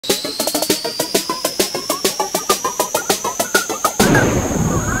Hey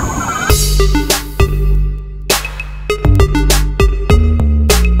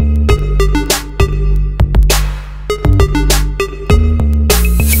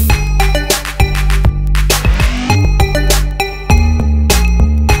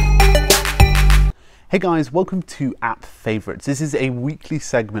guys, welcome to App Favorites. This is a weekly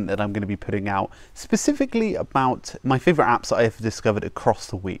segment that I'm going to be putting out specifically about my favorite apps that I have discovered across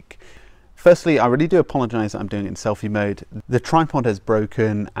the week. Firstly, I really do apologize that I'm doing it in selfie mode. The tripod has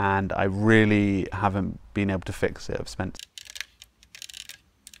broken and I really haven't been able to fix it. I've spent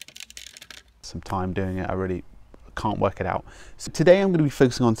some time doing it. I really can't work it out. So today I'm going to be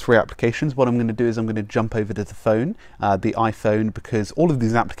focusing on 3 applications. What I'm going to do is I'm going to jump over to the phone, the iPhone, because all of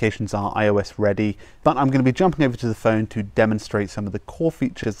these applications are iOS ready, but I'm going to be jumping over to the phone to demonstrate some of the core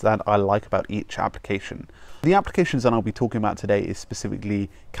features that I like about each application. The applications that I'll be talking about today is specifically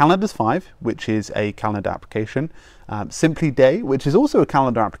Calendars 5, which is a calendar application, Simpliday, which is also a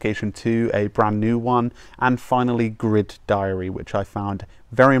calendar application too, a brand new one, and finally Grid Diary, which I found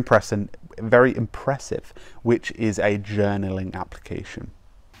very impressive, which is a journaling application.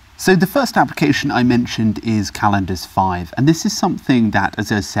 So the first application I mentioned is Calendars 5, and this is something that,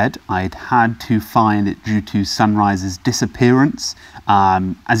 as I said, I'd had to find due to Sunrise's disappearance.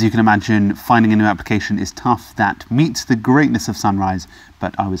 As you can imagine, finding a new application is tough that meets the greatness of Sunrise,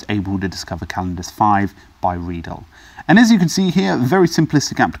 but I was able to discover Calendars 5 by Riedel. And as you can see here, very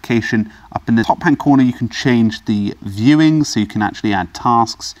simplistic application. Up in the top hand corner you can change the viewing, so you can actually add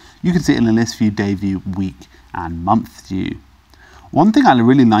tasks. You can see it in the list view, day view, week and month view. One thing I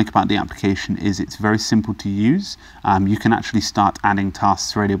really like about the application is it's very simple to use. You can actually start adding tasks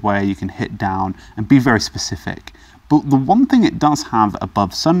straight away. You can hit down and be very specific. But the one thing it does have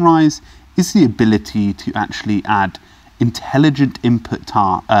above Sunrise is the ability to actually add intelligent input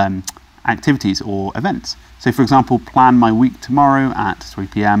activities or events. So for example, plan my week tomorrow at 3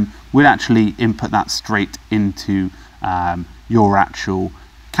 PM would actually input that straight into your actual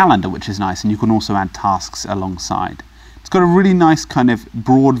calendar, which is nice. And you can also add tasks alongside. It's got a really nice kind of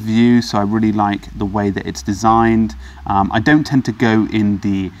broad view, so I really like the way that it's designed. I don't tend to go in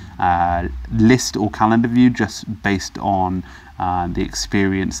the list or calendar view just based on the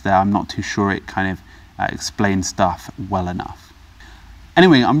experience there. I'm not too sure it kind of explains stuff well enough.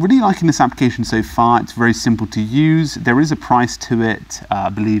 Anyway, I'm really liking this application so far. It's very simple to use. There is a price to it. I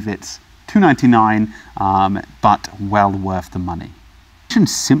believe it's $2.99, but well worth the money.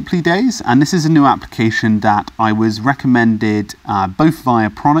 Simpliday, and this is a new application that I was recommended both via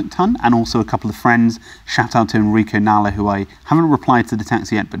Product Hunt and also a couple of friends. Shout out to Enrico Nalla, who I haven't replied to the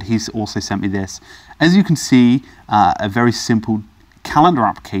text yet, but he's also sent me this. As you can see, a very simple calendar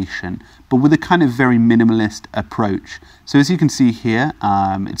application, but with a kind of very minimalist approach. So as you can see here,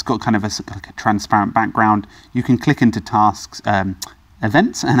 it's got kind of like a transparent background. You can click into tasks,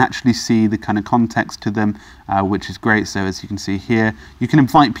 events, and actually see the kind of context to them, which is great. So as you can see here, you can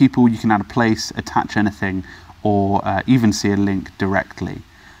invite people, you can add a place, attach anything, or even see a link directly.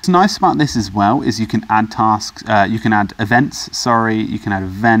 What's nice about this as well is you can add tasks, you can add events, you can add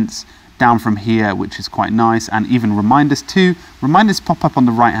events down from here, which is quite nice, and even reminders too. Reminders pop up on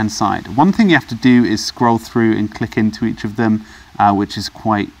the right hand side. One thing you have to do is scroll through and click into each of them, which is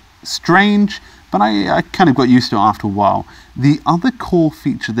quite strange, but I kind of got used to it after a while. The other core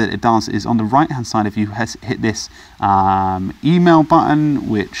feature that it does is on the right hand side, if you hit this email button,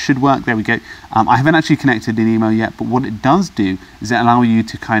 which should work, there we go. I haven't actually connected an email yet, but what it does do is it allows you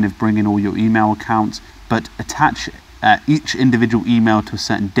to kind of bring in all your email accounts, but attach each individual email to a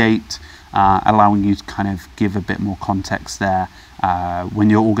certain date, allowing you to kind of give a bit more context there when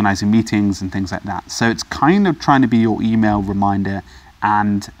you're organizing meetings and things like that. So it's kind of trying to be your email reminder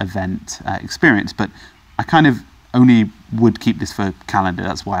and event experience, but I kind of only would keep this for calendar.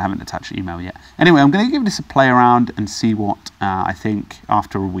 That's why I haven't attached email yet. Anyway, I'm going to give this a play around and see what I think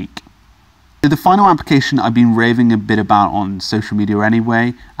after a week. So the final application I've been raving a bit about on social media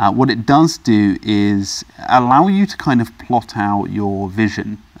anyway, what it does do is allow you to kind of plot out your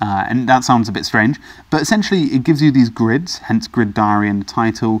vision. And that sounds a bit strange, but essentially it gives you these grids, hence Grid Diary in the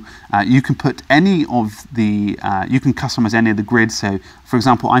title. You can put any of the, you can customize any of the grids. So for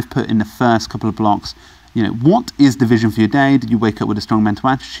example, I've put in the first couple of blocks, you know, what is the vision for your day? Did you wake up with a strong mental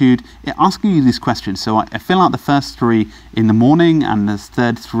attitude? It asks you these questions. So I fill out the first 3 in the morning and the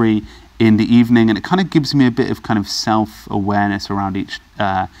third 3 in the evening, and it kind of gives me a bit of kind of self-awareness around each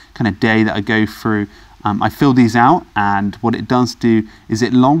kind of day that I go through. I fill these out, and what it does do is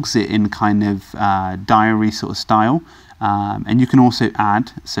it logs it in kind of diary sort of style. And you can also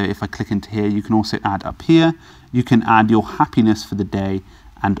add, so if I click into here, you can also add up here, you can add your happiness for the day,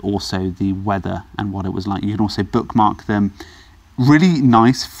 and also the weather and what it was like. You can also bookmark them. Really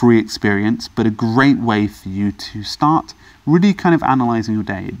nice free experience, but a great way for you to start really kind of analysing your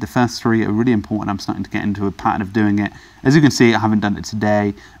day. The first three are really important. I'm starting to get into a pattern of doing it. As you can see, I haven't done it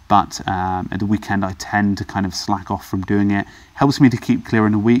today, but at the weekend I tend to kind of slack off from doing it. Helps me to keep clear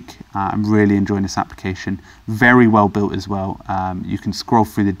in a week. I'm really enjoying this application. Very well built as well. You can scroll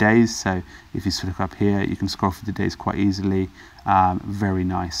through the days, so if you look up here, you can scroll through the days quite easily. Very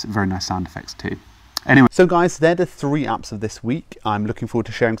nice sound effects too. Anyway, so guys, they're the 3 apps of this week. I'm looking forward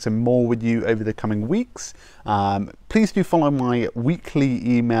to sharing some more with you over the coming weeks. Please do follow my weekly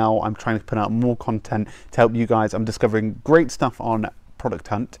email. I'm trying to put out more content to help you guys. I'm discovering great stuff on Product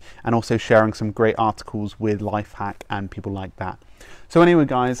Hunt and also sharing some great articles with Lifehack and people like that. So anyway,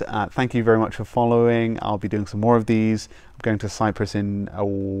 guys, thank you very much for following. I'll be doing some more of these. I'm going to Cyprus in a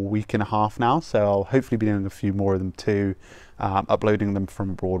week and a half now, so I'll hopefully be doing a few more of them too, uploading them from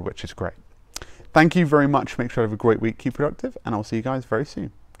abroad, which is great. Thank you very much. Make sure you have a great week. Keep productive, and I'll see you guys very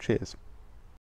soon. Cheers.